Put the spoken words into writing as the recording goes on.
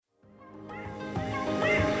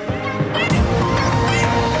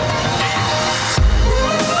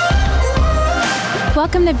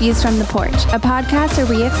Welcome to Views from the Porch, a podcast where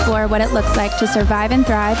we explore what it looks like to survive and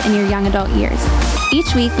thrive in your young adult years.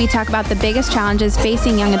 Each week, we talk about the biggest challenges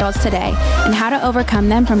facing young adults today and how to overcome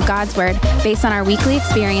them from God's Word based on our weekly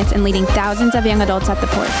experience in leading thousands of young adults at the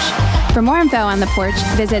porch. For more info on the porch,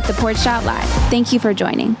 visit theporch.live. Thank you for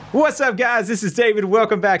joining. What's up, guys? This is David.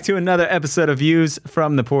 Welcome back to another episode of Views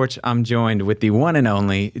from the Porch. I'm joined with the one and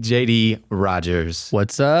only JD Rogers.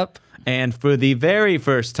 What's up? And for the very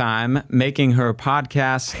first time, making her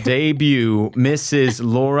podcast debut, Mrs.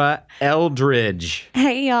 Laura Eldridge.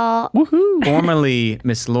 Hey, y'all. Woohoo. Formerly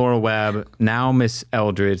Miss Laura Webb, now Miss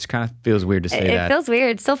Eldridge. Kind of feels weird to say that. It feels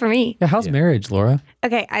weird, still for me. Yeah, how's marriage, Laura?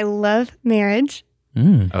 Okay, I love marriage,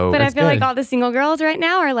 Oh, but I feel like good. all the single girls right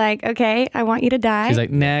now are like, okay, I want you to die. She's like,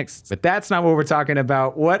 next. but that's not what we're talking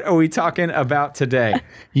about. What are we talking about today?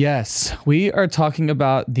 Yes, we are talking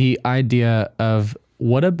about the idea of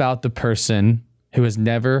what about the person who has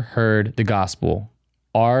never heard the gospel?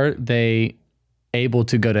 Are they able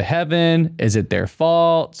to go to heaven? Is it their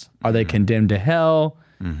fault? Are they condemned to hell?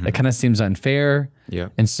 That kind of seems unfair. Yeah.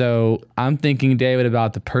 And so I'm thinking, David,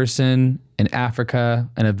 about the person in Africa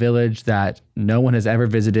in a village that no one has ever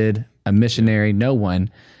visited, a missionary, no one,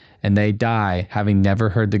 and they die having never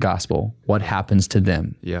heard the gospel. What happens to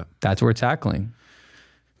them? Yeah. That's what we're tackling.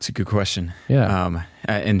 It's a good question. Yeah.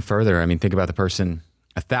 And further, I mean, think about the person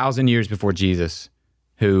 1,000 years before Jesus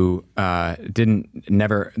who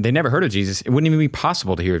never heard of Jesus. It wouldn't even be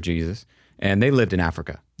possible to hear of Jesus. And they lived in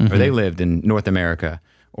Africa, or they lived in North America,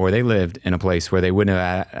 or they lived in a place where they wouldn't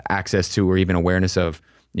have had access to or even awareness of,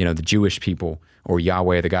 the Jewish people or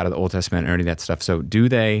Yahweh, the God of the Old Testament, or any of that stuff. So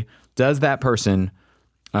does that person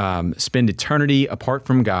spend eternity apart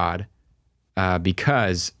from God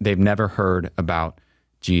because they've never heard about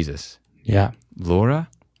Jesus? Yeah. Laura,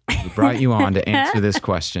 we brought you on to answer this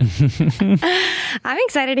question. I'm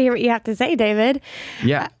excited to hear what you have to say, David.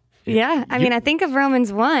 Yeah. Yeah, I mean, I think of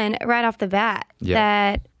Romans 1 right off the bat,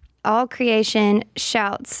 that all creation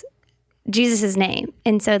shouts Jesus' name,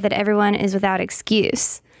 and so that everyone is without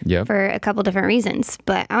excuse for a couple different reasons.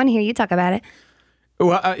 But I want to hear you talk about it.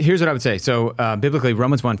 Well, here's what I would say. So biblically,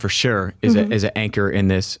 Romans 1 for sure is an anchor in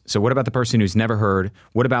this. So what about the person who's never heard?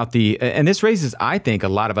 What about and this raises, I think, a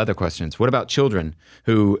lot of other questions. What about children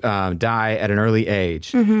who die at an early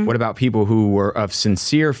age? What about people who were of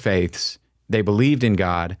sincere faiths? They believed in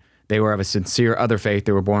God. They were of a sincere other faith.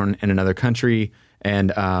 They were born in another country.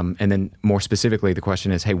 And then more specifically, the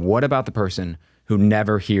question is, hey, what about the person who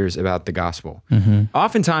never hears about the gospel?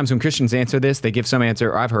 Oftentimes when Christians answer this, they give some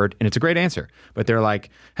answer, or I've heard, and it's a great answer, but they're like,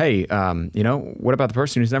 hey, what about the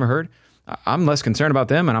person who's never heard? I'm less concerned about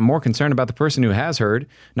them, and I'm more concerned about the person who has heard,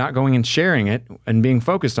 not going and sharing it and being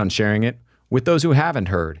focused on sharing it with those who haven't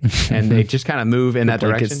heard. And they just kind of move in that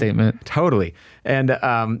direction. Statement. Totally. And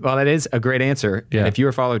well, that is a great answer. Yeah. And if you're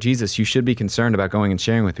a follower of Jesus, you should be concerned about going and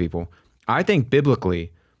sharing with people. I think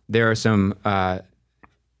biblically, there are some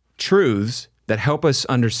truths that help us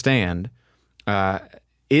understand,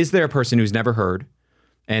 is there a person who's never heard?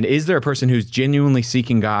 And is there a person who's genuinely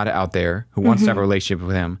seeking God out there who wants to have a relationship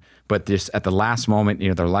with him, but just at the last moment,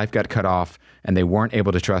 their life got cut off and they weren't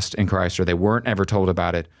able to trust in Christ, or they weren't ever told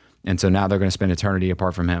about it. And so now they're going to spend eternity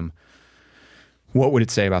apart from him. What would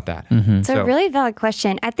it say about that? It's a really valid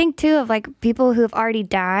question. I think, too, of like people who have already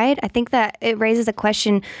died. I think that it raises a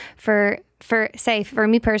question for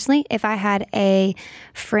me personally, if I had a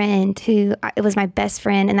friend who it was my best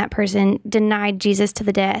friend and that person denied Jesus to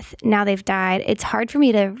the death, now they've died. It's hard for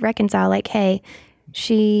me to reconcile, like, hey,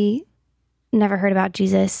 she never heard about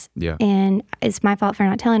Jesus. Yeah. And it's my fault for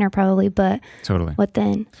not telling her probably, but Totally. what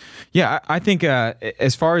then? Yeah, I think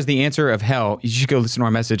as far as the answer of hell, you should go listen to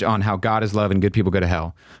our message on how God is love and good people go to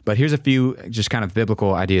hell. But here's a few just kind of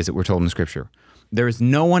biblical ideas that we're told in Scripture. There is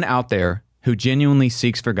no one out there who genuinely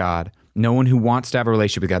seeks for God, no one who wants to have a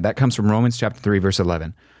relationship with God. That comes from Romans chapter 3, verse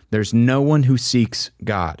 11. There's no one who seeks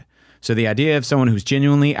God. So the idea of someone who's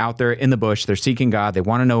genuinely out there in the bush, they're seeking God, they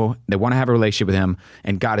want to have a relationship with him,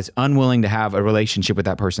 and God is unwilling to have a relationship with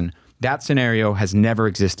that person. That scenario has never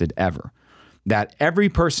existed ever. That every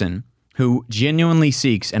person who genuinely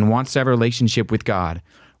seeks and wants to have a relationship with God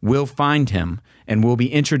will find him and will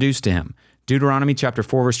be introduced to him. Deuteronomy chapter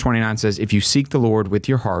 4, verse 29 says, if you seek the Lord with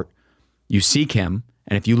your heart, you seek him,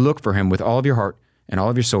 and if you look for him with all of your heart and all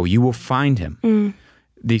of your soul, you will find him.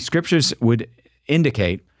 The scriptures would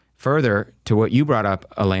indicate further to what you brought up,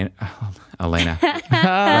 Elena.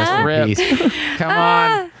 Rest in peace. Come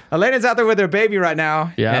on. Elena's out there with her baby right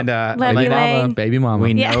now. Yeah. And Love you, Elena, Lane. Baby mama.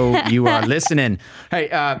 we know you are listening. Hey,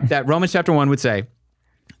 that Romans chapter 1 would say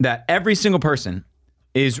that every single person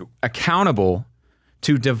is accountable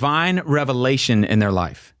to divine revelation in their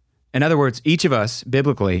life. In other words, each of us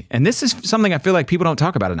biblically, and this is something I feel like people don't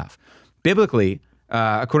talk about enough. Biblically,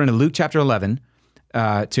 according to Luke chapter 11,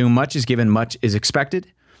 to whom much is given, much is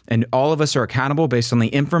expected. And all of us are accountable based on the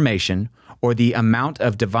information or the amount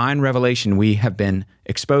of divine revelation we have been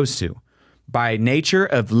exposed to. By nature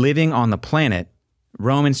of living on the planet,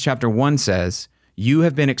 Romans chapter 1 says, you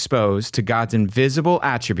have been exposed to God's invisible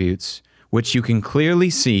attributes, which you can clearly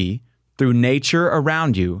see through nature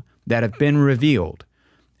around you that have been revealed.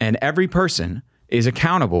 And every person is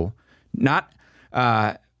accountable, not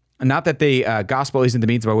that the gospel isn't the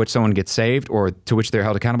means by which someone gets saved or to which they're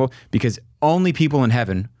held accountable, because only people in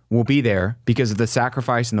heaven will be there because of the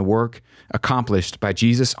sacrifice and the work accomplished by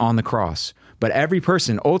Jesus on the cross. But every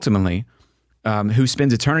person ultimately who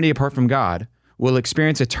spends eternity apart from God will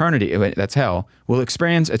experience eternity, that's hell, will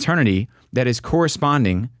experience eternity that is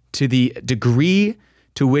corresponding to the degree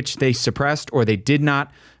to which they suppressed or they did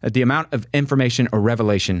not, the amount of information or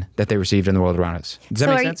revelation that they received in the world around us. Does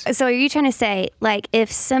that make sense? So are you trying to say, like,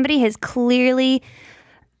 if somebody has clearly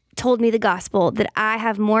told me the gospel, that I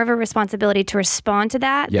have more of a responsibility to respond to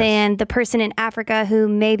that than the person in Africa who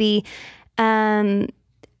maybe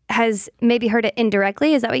has maybe heard it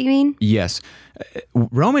indirectly? Is that what you mean? Yes.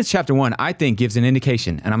 Romans chapter 1, I think, gives an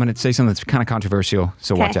indication, and I'm going to say something that's kind of controversial,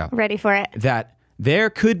 so watch out. Ready for it. That there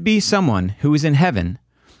could be someone who is in heaven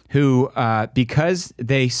who, because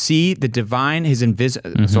they see the divine, his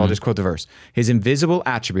invisible, so I'll just quote the verse, his invisible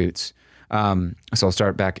attributes. So I'll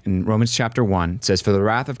start back in Romans chapter 1. It says, for the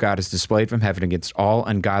wrath of God is displayed from heaven against all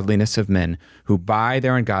ungodliness of men who by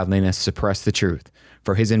their ungodliness suppress the truth.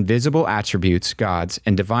 For his invisible attributes, God's,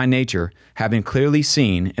 and divine nature have been clearly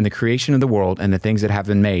seen in the creation of the world and the things that have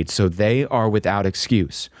been made, so they are without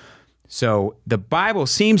excuse. So the Bible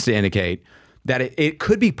seems to indicate that it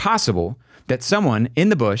could be possible that someone in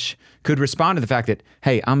the bush could respond to the fact that,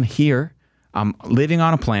 hey, I'm here, I'm living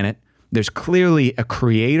on a planet, there's clearly a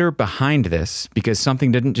creator behind this because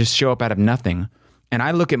something didn't just show up out of nothing. And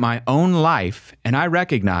I look at my own life and I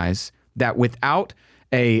recognize that without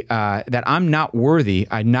that I'm not worthy,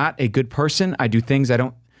 I'm not a good person, I do things I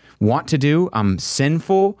don't want to do, I'm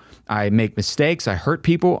sinful, I make mistakes, I hurt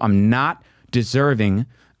people, I'm not deserving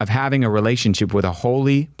of having a relationship with a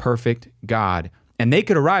holy, perfect God. And they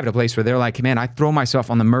could arrive at a place where they're like, man, I throw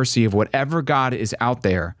myself on the mercy of whatever God is out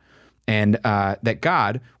there, and that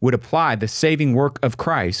God would apply the saving work of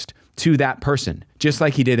Christ to that person, just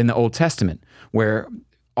like he did in the Old Testament, where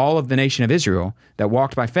all of the nation of Israel that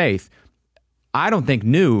walked by faith, I don't think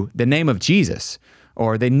knew the name of Jesus,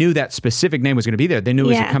 or they knew that specific name was going to be there. They knew it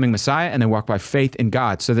was a coming Messiah, and they walked by faith in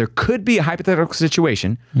God. So there could be a hypothetical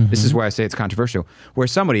situation, this is why I say it's controversial, where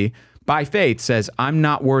somebody by faith says, I'm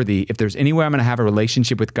not worthy. If there's any way I'm going to have a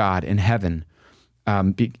relationship with God in heaven,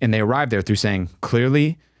 and they arrive there through saying,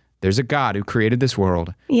 clearly, there's a God who created this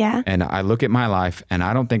world. Yeah. And I look at my life, and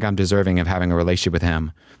I don't think I'm deserving of having a relationship with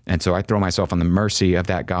him. And so I throw myself on the mercy of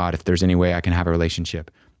that God if there's any way I can have a relationship.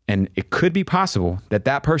 And it could be possible that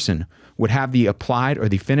that person would have the applied or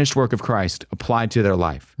the finished work of Christ applied to their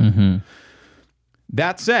life.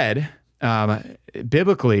 That said,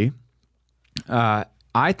 biblically,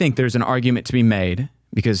 I think there's an argument to be made,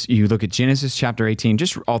 because you look at Genesis chapter 18,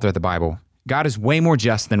 just all throughout the Bible, God is way more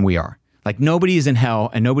just than we are. Like, nobody is in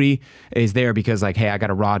hell and nobody is there because, like, hey, I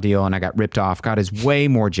got a raw deal and I got ripped off. God is way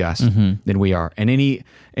more just than we are. And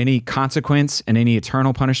any consequence and any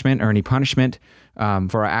eternal punishment or any punishment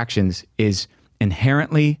for our actions is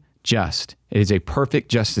inherently just. It is a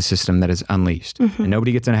perfect justice system that is unleashed. And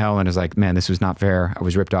nobody gets in hell and is like, man, this was not fair. I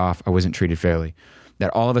was ripped off. I wasn't treated fairly.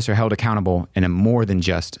 That all of us are held accountable in a more than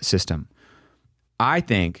just system. I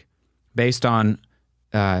think, based on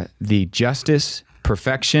the justice,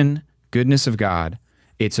 perfection, goodness of God,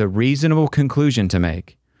 it's a reasonable conclusion to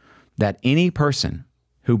make that any person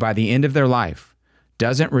who by the end of their life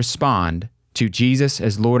doesn't respond to Jesus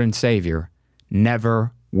as Lord and Savior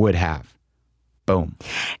never would have. Boom.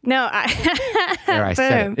 No, there, I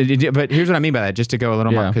said it. But here's what I mean by that, just to go a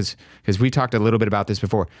little more, because we talked a little bit about this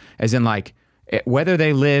before, as in, like, whether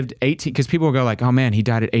they lived 18, because people will go like, oh man, he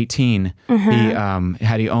died at 18. He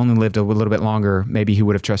had he only lived a little bit longer, maybe he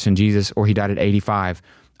would have trusted in Jesus, or he died at 85.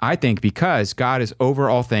 I think because God is over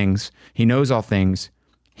all things, he knows all things,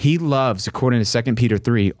 he loves, according to 2 Peter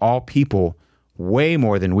 3, all people way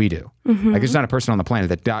more than we do. Like, there's not a person on the planet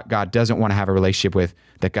that God doesn't want to have a relationship with,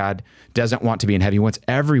 that God doesn't want to be in heaven. He wants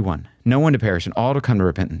everyone, no one to perish, and all to come to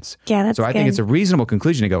repentance. Yeah, that's So I think it's a reasonable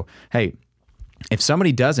conclusion to go, hey, if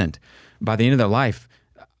somebody doesn't, by the end of their life,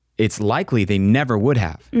 it's likely they never would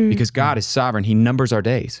have, because God is sovereign. He numbers our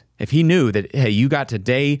days. If he knew that, hey, you got to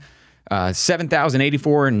day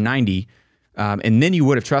 7,084 and 90, and then you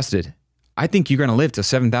would have trusted, I think you're going to live till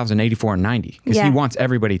 7,084 and 90 because Yeah. he wants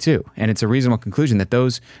everybody to. And it's a reasonable conclusion that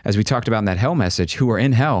those, as we talked about in that hell message, who are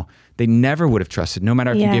in hell, they never would have trusted, no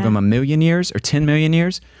matter if you Yeah. gave them 1,000,000 years or 10 million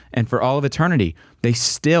years. And for all of eternity, they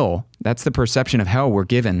still, that's the perception of hell we're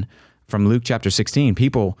given from Luke chapter 16.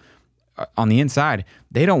 People on the inside,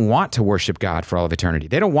 they don't want to worship God for all of eternity.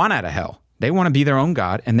 They don't want out of hell. They want to be their own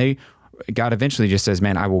God. And God eventually just says,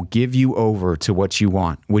 man, I will give you over to what you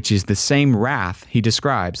want, which is the same wrath he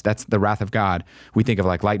describes. That's the wrath of God. We think of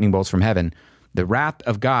like lightning bolts from heaven. The wrath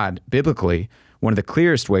of God, biblically, one of the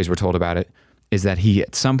clearest ways we're told about it is that he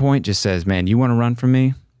at some point just says, man, you want to run from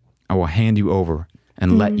me? I will hand you over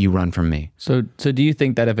and let you run from me. So do you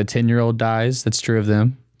think that if a 10-year-old dies, that's true of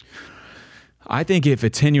them? I think if a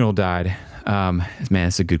 10-year-old died, man,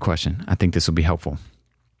 that's a good question. I think this will be helpful.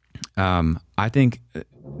 I think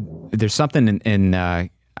there's something in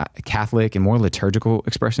Catholic and more liturgical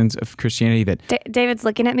expressions of Christianity that David's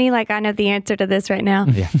looking at me like I know the answer to this right now.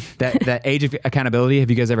 yeah, that age of accountability. Have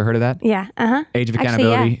you guys ever heard of that? Yeah. Age of Actually,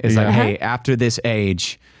 accountability yeah. is like, hey, after this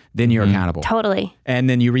age, then you're accountable. Totally. And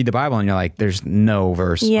then you read the Bible and you're like, there's no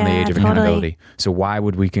verse on the Yeah, age of totally. accountability. So why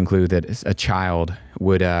would we conclude that a child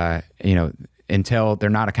would, until they're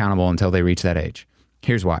not accountable until they reach that age?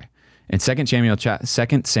 Here's why. In 2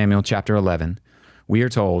 Samuel chapter 11, we are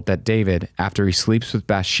told that David, after he sleeps with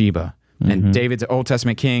Bathsheba, and David's an Old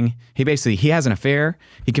Testament king, he has an affair,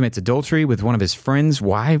 he commits adultery with one of his friend's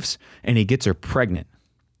wives, and he gets her pregnant.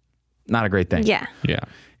 Not a great thing. Yeah.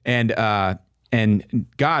 Yeah. And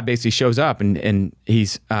God basically shows up and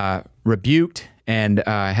he's rebuked and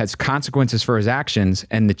has consequences for his actions,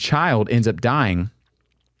 and the child ends up dying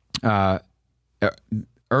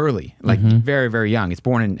early, like very, very young. It's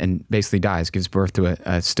born and basically dies, gives birth to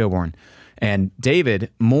a stillborn. And David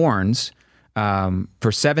mourns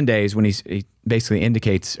for 7 days when he basically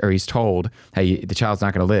indicates, or he's told, hey, the child's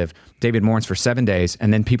not going to live. David mourns for 7 days,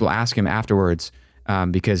 and then people ask him afterwards,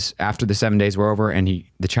 because after the 7 days were over and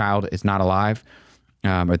the child is not alive,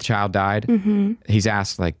 or the child died, he's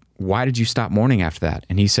asked, like, why did you stop mourning after that?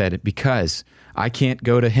 And he said, because I can't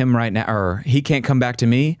go to him right now, or he can't come back to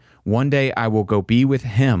me. One day I will go be with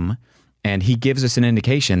him. And he gives us an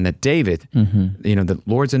indication that David, the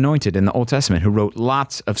Lord's anointed in the Old Testament, who wrote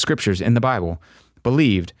lots of scriptures in the Bible,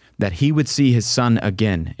 believed that he would see his son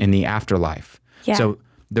again in the afterlife. Yeah. So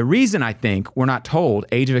the reason I think we're not told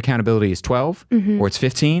age of accountability is 12 or it's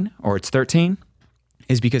 15 or it's 13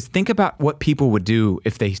 is because think about what people would do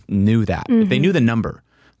if they knew that, if they knew the number.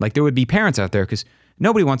 Like there would be parents out there, because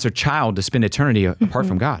nobody wants their child to spend eternity apart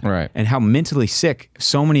from God. Right. And how mentally sick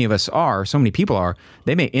so many of us are, so many people are,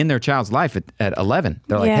 they may end their child's life at 11.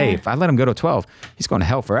 They're like, Yeah. hey, if I let him go to 12, he's going to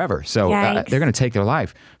hell forever. So Yikes. they're going to take their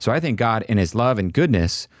life. So I think God in his love and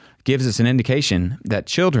goodness gives us an indication that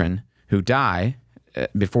children who die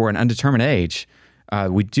before an undetermined age,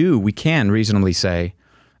 we can reasonably say,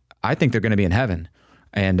 I think they're going to be in heaven.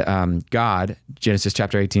 And God, Genesis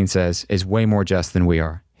chapter 18 says, is way more just than we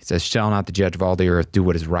are. He says, shall not the judge of all the earth do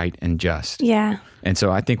what is right and just? Yeah. And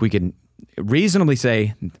so I think we can reasonably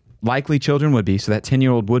say likely children would be, so that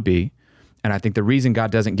 10-year-old would be. And I think the reason God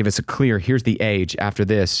doesn't give us a clear, here's the age, after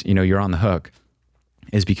this, you're on the hook,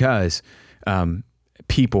 is because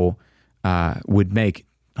people would make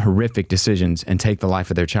horrific decisions and take the life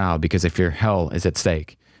of their child because they fear hell is at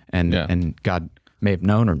stake. And God may have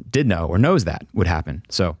known or did know or knows that would happen.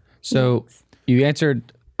 So you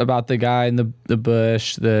answered about the guy in the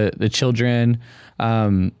bush, the children.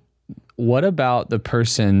 What about the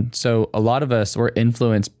person? So a lot of us were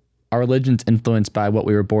influenced, our religion's influenced by what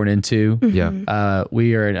we were born into. yeah,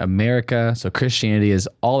 We are in America, so Christianity is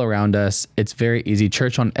all around us. It's very easy,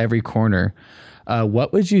 church on every corner.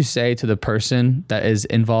 What would you say to the person that is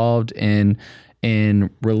involved in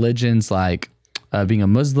religions like being a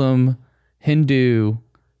Muslim, Hindu,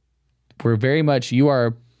 where very much you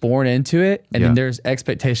are born into it, and then there's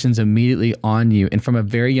expectations immediately on you. And from a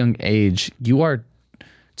very young age, you are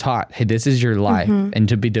taught, hey, this is your life, and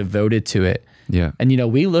to be devoted to it. Yeah. And,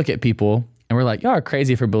 we look at people and we're like, y'all are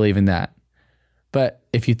crazy for believing that. But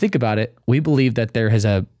if you think about it, we believe that there is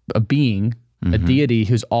a being, a deity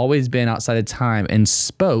who's always been outside of time and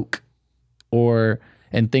spoke,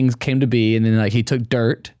 and things came to be. And then like he took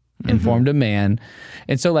dirt and formed a man.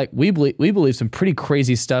 And so like we believe some pretty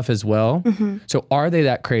crazy stuff as well. So are they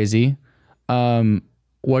that crazy?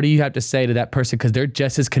 What do you have to say to that person? Because they're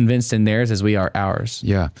just as convinced in theirs as we are ours.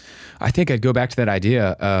 Yeah. I think I'd go back to that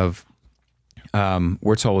idea of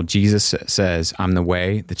we're told Jesus says, I'm the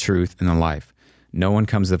way, the truth, and the life. No one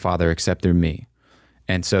comes to the Father except through me.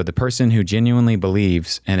 And so the person who genuinely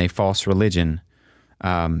believes in a false religion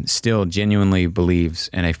still genuinely believes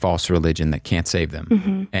in a false religion that can't save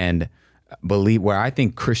them. And where I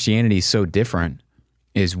think Christianity is so different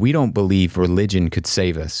is we don't believe religion could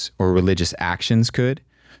save us or religious actions could.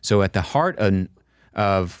 So at the heart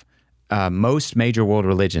of most major world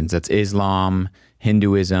religions, that's Islam,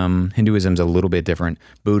 Hinduism. Hinduism's a little bit different.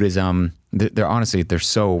 Buddhism, they're honestly, they're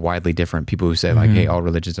so widely different. People who say like, hey, all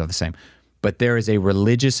religions are the same. But there is a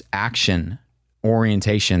religious action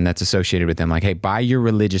orientation that's associated with them. Like, hey, by your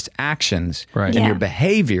religious actions and your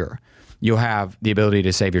behavior, you'll have the ability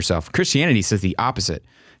to save yourself. Christianity says the opposite.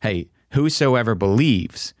 Hey, whosoever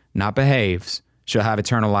believes, not behaves, shall have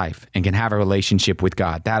eternal life and can have a relationship with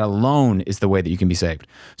God. That alone is the way that you can be saved.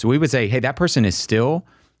 So we would say, hey, that person is still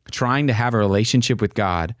trying to have a relationship with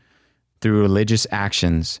God through religious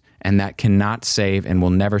actions, and that cannot save and will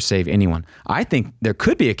never save anyone. I think there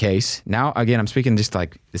could be a case. Now, again, I'm speaking just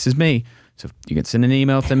like, this is me. So you can send an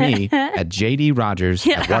email to me at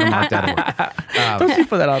jdrogers@watermark.org. Don't you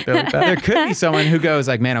put that out there like that. There could be someone who goes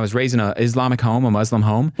like, man, I was raised in an Islamic home, a Muslim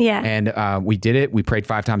home. Yeah. And we did it. We prayed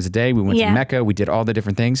 5 times a day. We went to Mecca. We did all the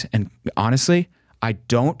different things. And honestly, I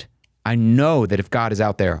know that if God is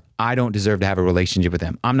out there, I don't deserve to have a relationship with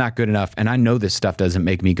him. I'm not good enough. And I know this stuff doesn't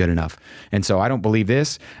make me good enough. And so I don't believe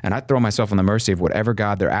this. And I throw myself on the mercy of whatever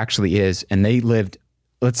God there actually is. And they lived,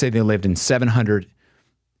 let's say they lived in 700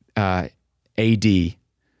 AD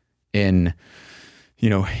in,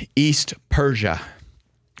 East Persia.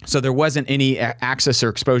 So there wasn't any access or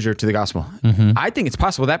exposure to the gospel. I think it's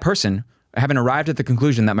possible that person, having arrived at the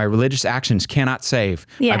conclusion that my religious actions cannot save,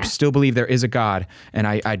 I still believe there is a God, and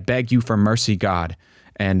I beg you for mercy, God.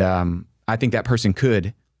 And I think that person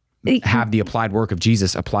could have the applied work of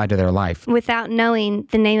Jesus applied to their life. Without knowing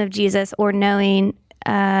the name of Jesus or knowing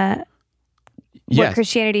what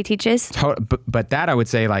Christianity teaches. But that I would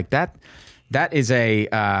say like that is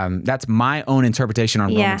that's my own interpretation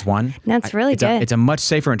on Romans 1. That's really good. It's a much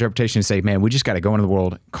safer interpretation to say, man, we just got to go into the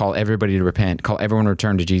world, call everybody to repent, call everyone to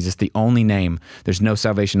return to Jesus, the only name. There's no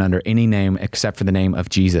salvation under any name except for the name of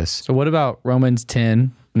Jesus. So what about Romans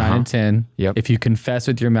 10, 9 and 10? Yep. If you confess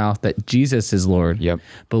with your mouth that Jesus is Lord,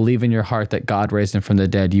 believe in your heart that God raised him from the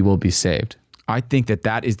dead, you will be saved. I think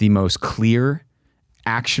that is the most clear,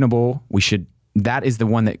 actionable. That is the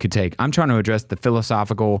one that could take. I'm trying to address the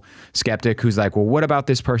philosophical skeptic who's like, well, what about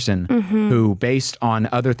this person who, based on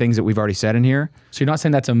other things that we've already said in here? So you're not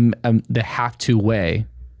saying that's the have-to way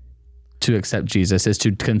to accept Jesus is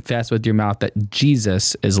to confess with your mouth that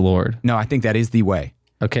Jesus is Lord. No, I think that is the way.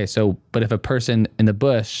 Okay, but if a person in the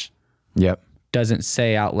bush doesn't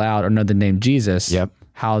say out loud or know the name Jesus,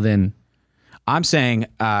 how then? I'm saying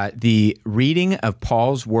the reading of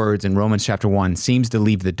Paul's words in Romans chapter 1 seems to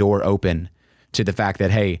leave the door open to the fact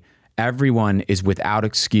that, hey, everyone is without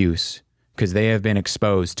excuse because they have been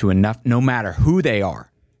exposed to enough, no matter who they are.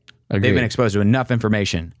 Agreed. They've been exposed to enough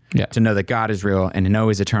information to know that God is real and to know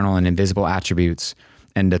his eternal and invisible attributes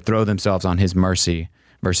and to throw themselves on his mercy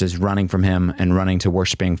versus running from him and running to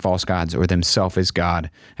worshiping false gods or themselves as God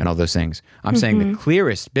and all those things. I'm saying the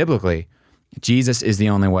clearest biblically, Jesus is the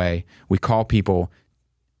only way. We call people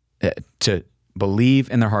to believe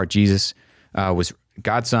in their heart Jesus was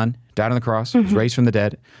God's son, died on the cross, was raised from the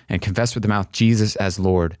dead, and confess with the mouth Jesus as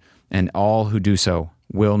Lord, and all who do so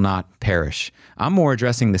will not perish. I'm more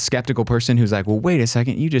addressing the skeptical person who's like, well, wait a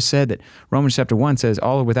second, you just said that Romans chapter 1 says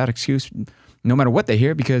all are without excuse no matter what they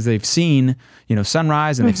hear because they've seen,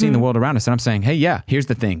 sunrise and they've seen the world around us. And I'm saying, hey, here's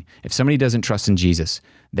the thing. If somebody doesn't trust in Jesus,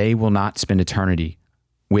 they will not spend eternity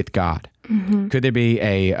with God. Could there be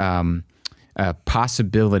a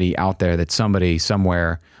possibility out there that somebody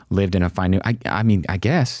somewhere lived in a fine new, I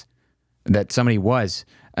guess that somebody was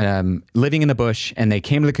living in the bush and they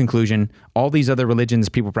came to the conclusion, all these other religions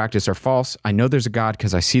people practice are false. I know there's a God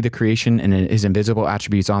because I see the creation and his invisible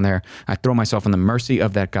attributes on there. I throw myself on the mercy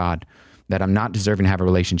of that God, that I'm not deserving to have a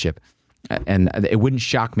relationship. And it wouldn't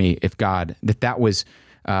shock me if if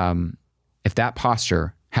that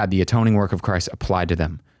posture had the atoning work of Christ applied to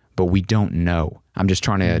them. But we don't know. I'm just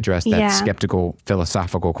trying to address that skeptical,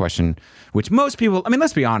 philosophical question, which most people,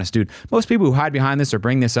 let's be honest, dude. Most people who hide behind this or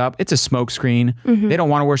bring this up, it's a smokescreen. They don't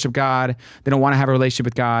want to worship God. They don't want to have a relationship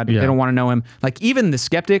with God. They don't want to know him. Like even the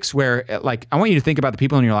skeptics where, I want you to think about the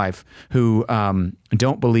people in your life who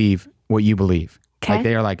don't believe what you believe. Okay. Like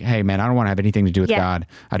they are like, hey man, I don't want to have anything to do with God.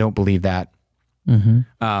 I don't believe that.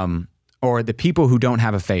 Or the people who don't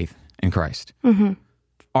have a faith in Christ.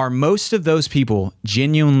 Are most of those people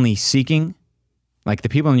genuinely seeking, like the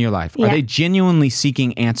people in your life, are they genuinely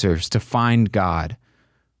seeking answers to find God?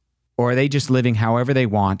 Or are they just living however they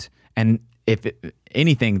want? And if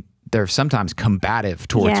anything, they're sometimes combative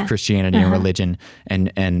towards Christianity and religion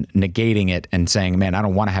and negating it and saying, man, I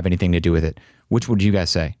don't want to have anything to do with it. Which would you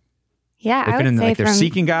guys say? Yeah, They're I would feeling say like they're from-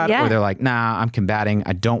 seeking God, yeah. or they're like, nah, I'm combating.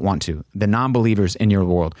 I don't want to. The non-believers in your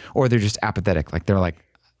world, or they're just apathetic. Like they're like,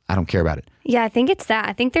 I don't care about it. Yeah, I think it's that.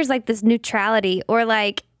 I think there's like this neutrality, or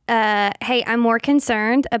like, hey, I'm more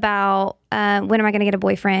concerned about when am I going to get a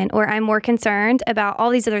boyfriend, or I'm more concerned about all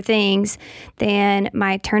these other things than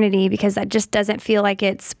my eternity, because that just doesn't feel like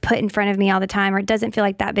it's put in front of me all the time, or it doesn't feel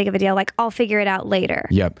like that big of a deal. Like I'll figure it out later.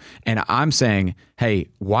 Yep. And I'm saying, hey,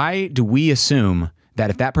 why do we assume that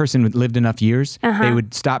if that person lived enough years, they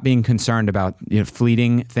would stop being concerned about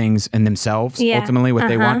fleeting things in themselves, ultimately what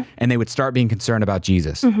they want, and they would start being concerned about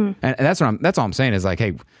Jesus. And that's all I'm saying is like,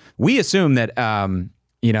 hey, we assume that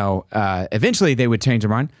eventually they would change their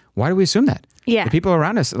mind. Why do we assume that? Yeah. The people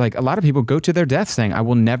around us, like a lot of people go to their death saying,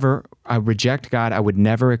 I reject God. I would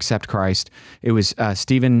never accept Christ. It was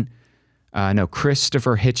Christopher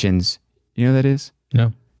Hitchens. You know who that is?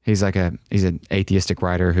 No. He's an atheistic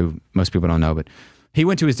writer who most people don't know, but he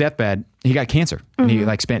went to his deathbed. He got cancer. And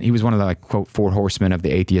he was one of the like quote 4 horsemen of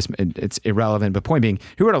the atheist. It's irrelevant, but point being,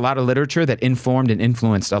 he wrote a lot of literature that informed and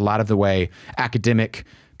influenced a lot of the way academic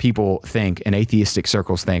people think and atheistic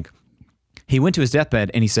circles think. He went to his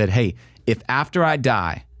deathbed and he said, hey, if after I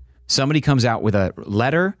die, somebody comes out with a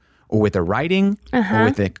letter or with a writing or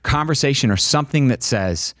with a conversation or something that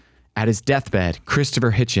says at his deathbed,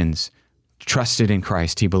 Christopher Hitchens trusted in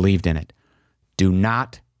Christ, he believed in it. Do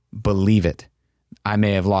not believe it. I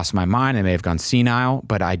may have lost my mind, I may have gone senile,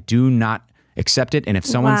 but I do not accept it. And if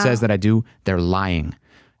someone says that I do, they're lying.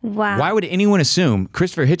 Wow. Why would anyone assume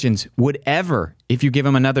Christopher Hitchens would ever, if you give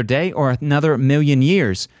him another day or another million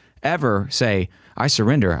years, ever say, I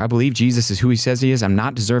surrender. I believe Jesus is who he says he is. I'm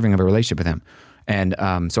not deserving of a relationship with him. And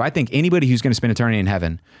so I think anybody who's going to spend eternity in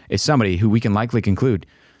heaven is somebody who we can likely conclude,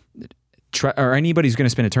 or anybody who's going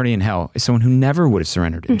to spend eternity in hell is someone who never would have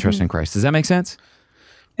surrendered and trusted in Christ. Does that make sense?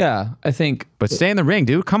 Yeah, I think. But stay in the ring,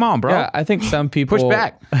 dude. Come on, bro. Yeah, I think some people Push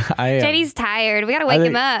back. JD's tired. We got to wake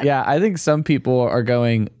him up. Yeah, I think some people are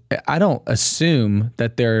going. I don't assume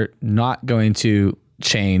that they're not going to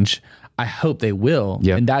change. I hope they will,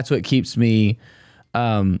 and that's what keeps me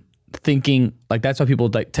thinking. Like that's why people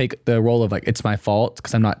like take the role of like it's my fault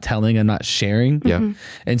because I'm not telling, I'm not sharing. Yeah,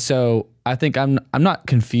 and so I think I'm not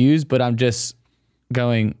confused, but I'm just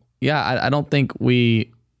going. Yeah, I don't think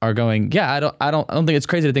we are going. Yeah, I don't think it's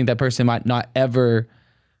crazy to think that person might not ever.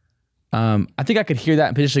 I think I could hear that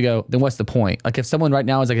and potentially go, then what's the point? Like if someone right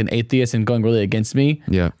now is like an atheist and going really against me,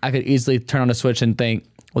 I could easily turn on a switch and think,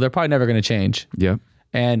 well, they're probably never going to change. Yeah.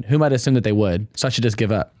 And who might assume that they would? So I should just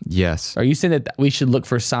give up. Yes. Are you saying that we should look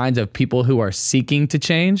for signs of people who are seeking to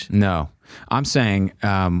change? No. I'm saying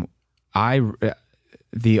the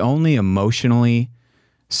only emotionally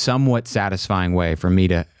somewhat satisfying way for me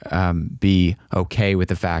to be okay with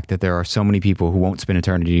the fact that there are so many people who won't spend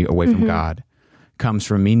eternity away from God comes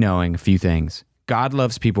from me knowing a few things. God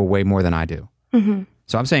loves people way more than I do.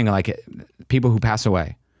 So I'm saying like people who pass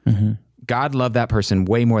away, God loved that person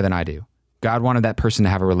way more than I do. God wanted that person to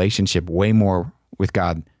have a relationship way more with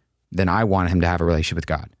God than I wanted him to have a relationship with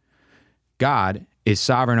God. God is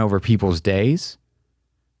sovereign over people's days,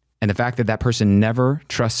 and the fact that that person never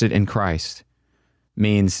trusted in Christ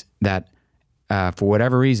means that for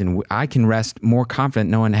whatever reason, I can rest more confident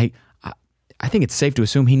knowing, hey, I think it's safe to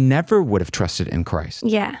assume he never would have trusted in Christ.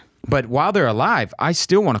 Yeah. But while they're alive, I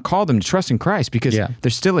still want to call them to trust in Christ because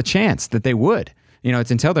there's still a chance that they would. You know,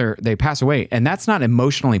 it's until they pass away. And that's not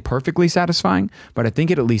emotionally perfectly satisfying, but I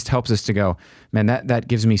think it at least helps us to go, man, that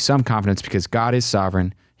gives me some confidence because God is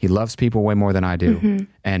sovereign. He loves people way more than I do.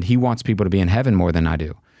 And he wants people to be in heaven more than I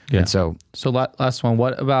do. Yeah. And so last one,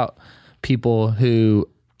 what about people who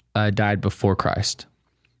died before Christ?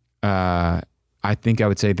 I think I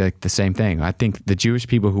would say the same thing. I think the Jewish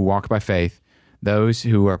people who walk by faith, those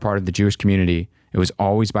who are part of the Jewish community, it was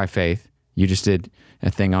always by faith. You just did a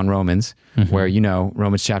thing on Romans where,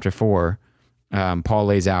 Romans chapter 4, Paul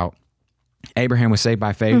lays out Abraham was saved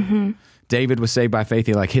by faith. David was saved by faith.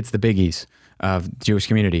 He hits the biggies of the Jewish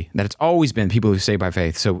community, that it's always been people who are saved by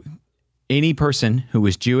faith. So any person who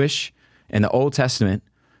was Jewish in the Old Testament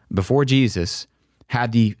before Jesus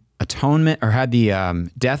had the atonement or had the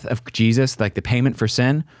death of Jesus, like the payment for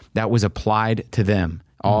sin, that was applied to them,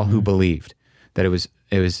 all who believed, that it was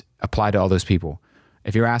applied to all those people.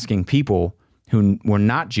 If you're asking people who were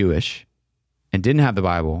not Jewish and didn't have the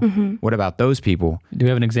Bible, what about those people? Do we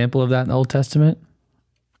have an example of that in the Old Testament?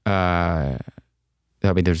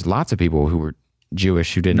 There's lots of people who were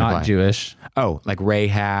Jewish who didn't not apply. Jewish. Oh, like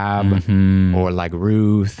Rahab or like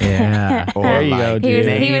Ruth. Yeah. Or there you go,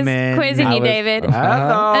 dude. He was quizzing you, David.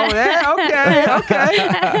 Hello.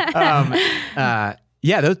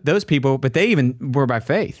 Okay. Those people, but they even were by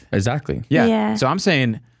faith. Exactly. Yeah. Yeah. So I'm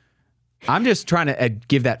saying I'm just trying to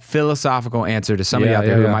give that philosophical answer to somebody out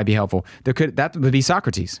there who might be helpful. That would be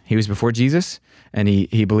Socrates. He was before Jesus, and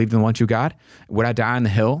he believed in the one true God. Would I die on the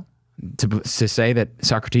hill to say that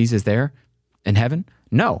Socrates is there in heaven?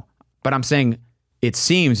 No. But I'm saying it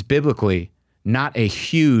seems biblically not a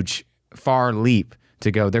huge, far leap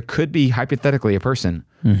to go. There could be hypothetically a person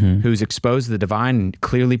who's exposed to the divine and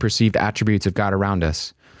clearly perceived attributes of God around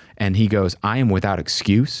us. And he goes, I am without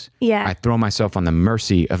excuse. Yeah. I throw myself on the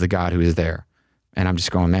mercy of the God who is there. And I'm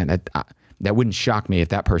just going, man, that wouldn't shock me if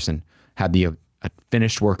that person had a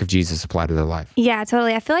finished work of Jesus applied to their life. Yeah,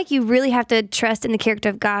 totally. I feel like you really have to trust in the character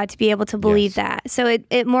of God to be able to believe that. So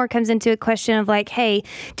it more comes into a question of like, hey,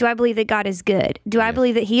 do I believe that God is good? Do I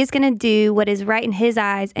believe that he is going to do what is right in his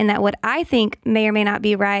eyes, and that what I think may or may not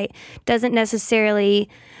be right doesn't necessarily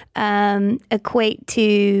equate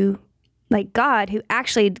to like God, who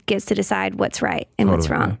actually gets to decide what's right and what's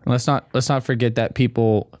wrong. Let's not forget that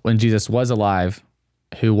people, when Jesus was alive,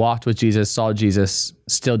 who walked with Jesus, saw Jesus,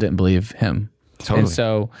 still didn't believe him. Totally. And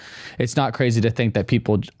so it's not crazy to think that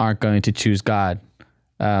people aren't going to choose God.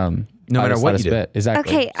 No matter what you do.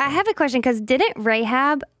 Exactly. Okay, I have a question, because didn't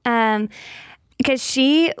Rahab, because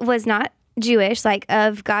she was not Jewish, like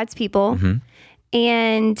of God's people,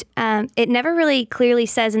 and it never really clearly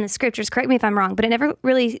says in the scriptures, correct me if I'm wrong, but it never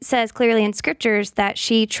really says clearly in scriptures that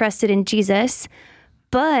she trusted in Jesus,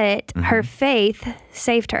 but her faith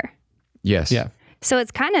saved her. Yes. Yeah. So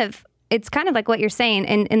it's kind of like what you're saying.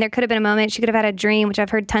 And there could have been a moment she could have had a dream, which I've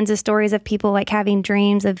heard tons of stories of people like having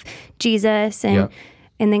dreams of Jesus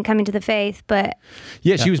and then coming to the faith. But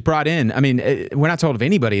she was brought in. I mean, we're not told of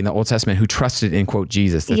anybody in the Old Testament who trusted in, quote,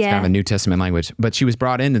 Jesus. That's kind of a New Testament language. But she was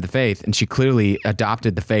brought into the faith, and she clearly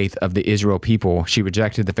adopted the faith of the Israel people. She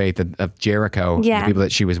rejected the faith of Jericho, the people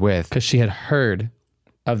that she was with. Because she had heard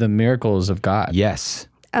of the miracles of God. Yes.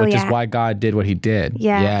 Which is why God did what he did.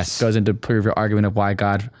 Yeah. Yes. Goes into prove your argument of why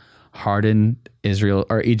God hardened Israel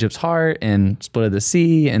or Egypt's heart and split the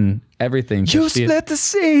sea and everything. You split the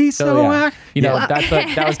sea, that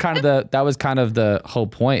was kind of the whole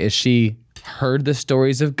point. Is she heard the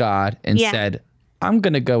stories of God and said, "I'm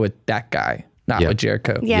going to go with that guy, not with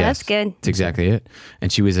Jericho." Yeah, that's good. That's exactly it. And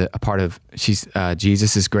she was a part of. She's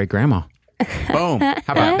Jesus's great grandma. Boom! How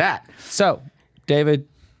about that? So, David,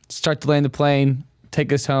 start to land the plane.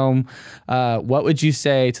 Take us home. What would you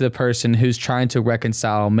say to the person who's trying to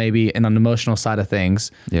reconcile maybe in an emotional side of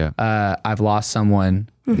things? Yeah. I've lost someone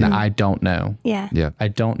that I don't know. Yeah. Yeah. I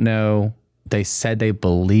don't know. They said they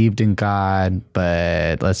believed in God,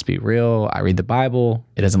 but let's be real. I read the Bible.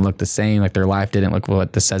 It doesn't look the same. Like their life didn't look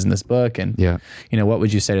what this says in this book. And, what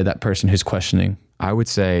would you say to that person who's questioning? I would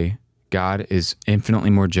say God is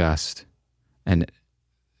infinitely more just, and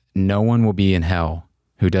no one will be in hell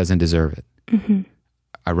who doesn't deserve it.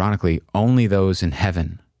 Ironically, only those in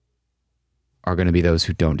heaven are going to be those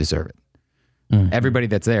who don't deserve it. Everybody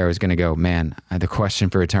that's there is going to go, man, the question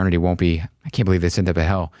for eternity won't be, I can't believe they sent up to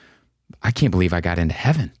hell. I can't believe I got into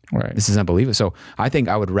heaven. Right. This is unbelievable. So I think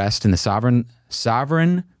I would rest in the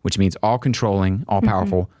sovereign, which means all controlling, all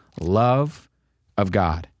powerful love of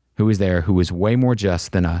God, who is there, who is way more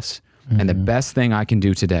just than us. And the best thing I can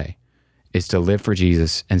do today is to live for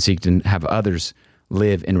Jesus and seek to have others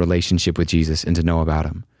live in relationship with Jesus and to know about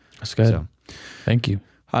him. That's good. So, thank you.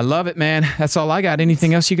 I love it, man. That's all I got.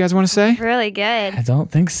 Anything else you guys want to say? Really good. I don't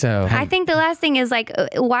think so. I think the last thing is like,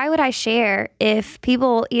 why would I share if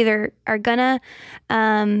people either are gonna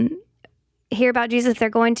hear about Jesus if they're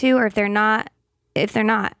going to, or if they're not? Does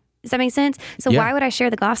that make sense? So why would I share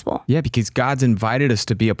the gospel? Yeah, because God's invited us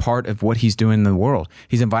to be a part of what he's doing in the world.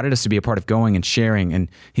 He's invited us to be a part of going and sharing, and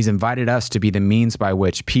he's invited us to be the means by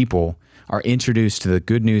which people are introduced to the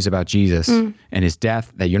good news about Jesus and his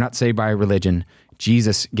death, that you're not saved by religion.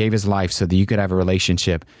 Jesus gave his life so that you could have a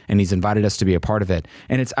relationship, and he's invited us to be a part of it.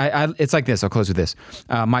 And it's like this. I'll close with this.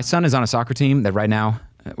 My son is on a soccer team that right now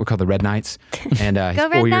we're called the Red Knights, and he's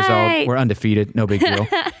 4 years old. We're undefeated, no big deal.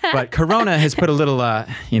 But Corona has put a little,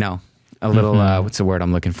 what's the word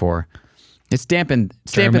I'm looking for? It's dampened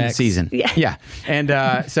the season. Yeah.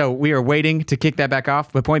 And so we are waiting to kick that back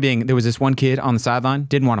off. But point being, there was this one kid on the sideline,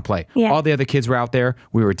 didn't want to play. Yeah. All the other kids were out there.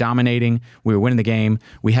 We were dominating. We were winning the game.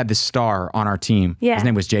 We had this star on our team. Yeah. His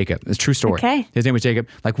name was Jacob. It's a true story. Okay. His name was Jacob.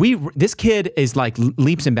 This kid is like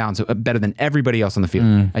leaps and bounds better than everybody else on the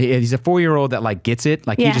field. He's a 4-year-old that like gets it.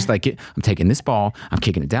 Like he just like, I'm taking this ball, I'm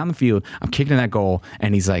kicking it down the field, I'm kicking that goal.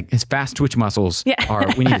 And he's like, his fast twitch muscles are,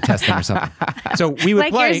 we need to test them or something. So we would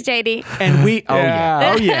Like play. yours, JD. And we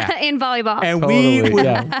In volleyball. and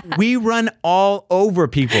Totally, we run all over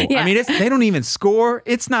people. Yeah. I mean, they don't even score.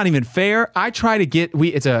 It's not even fair. I try to get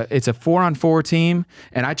it's a 4-on-4 team,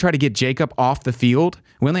 and I try to get Jacob off the field.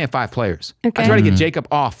 We only have 5 players. Okay. I try to get Jacob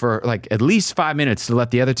off for like at least 5 minutes to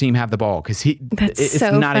let the other team have the ball because it's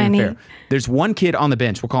so not funny. even fair. There's one kid on the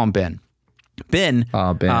bench. We'll call him Ben. Ben,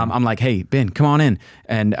 Ben. I'm like, hey, Ben, come on in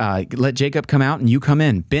and let Jacob come out and you come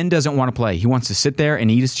in. Ben doesn't want to play. He wants to sit there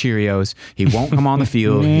and eat his Cheerios. He won't come on the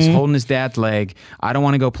field. He's holding his dad's leg. I don't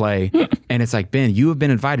want to go play. And it's like, Ben, you have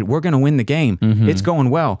been invited. We're going to win the game. It's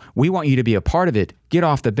going well. We want you to be a part of it. Get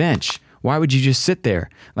off the bench. Why would you just sit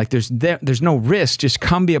there? Like there's no risk. Just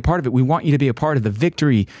come be a part of it. We want you to be a part of the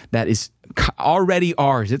victory that is already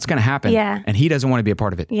ours. It's going to happen. Yeah. And he doesn't want to be a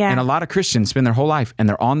part of it. Yeah. And a lot of Christians spend their whole life and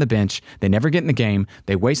they're on the bench. They never get in the game.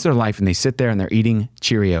 They waste their life and they sit there and they're eating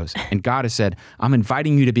Cheerios. And God has said, I'm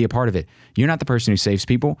inviting you to be a part of it. You're not the person who saves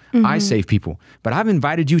people. I save people. But I've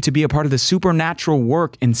invited you to be a part of the supernatural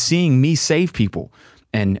work in seeing me save people.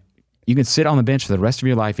 And you can sit on the bench for the rest of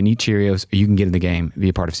your life and eat Cheerios, or you can get in the game and be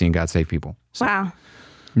a part of seeing God save people. So, Wow.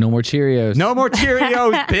 No more Cheerios. no more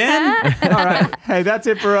Cheerios, Ben. All right. Hey, that's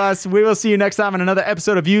it for us. We will see you next time on another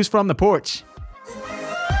episode of Views from the Porch.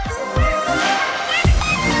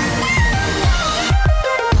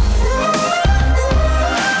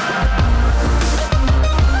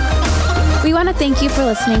 We want to thank you for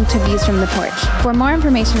listening to Views from the Porch. For more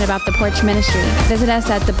information about The Porch Ministry, visit us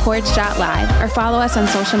at theporch.live or follow us on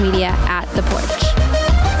social media at The Porch.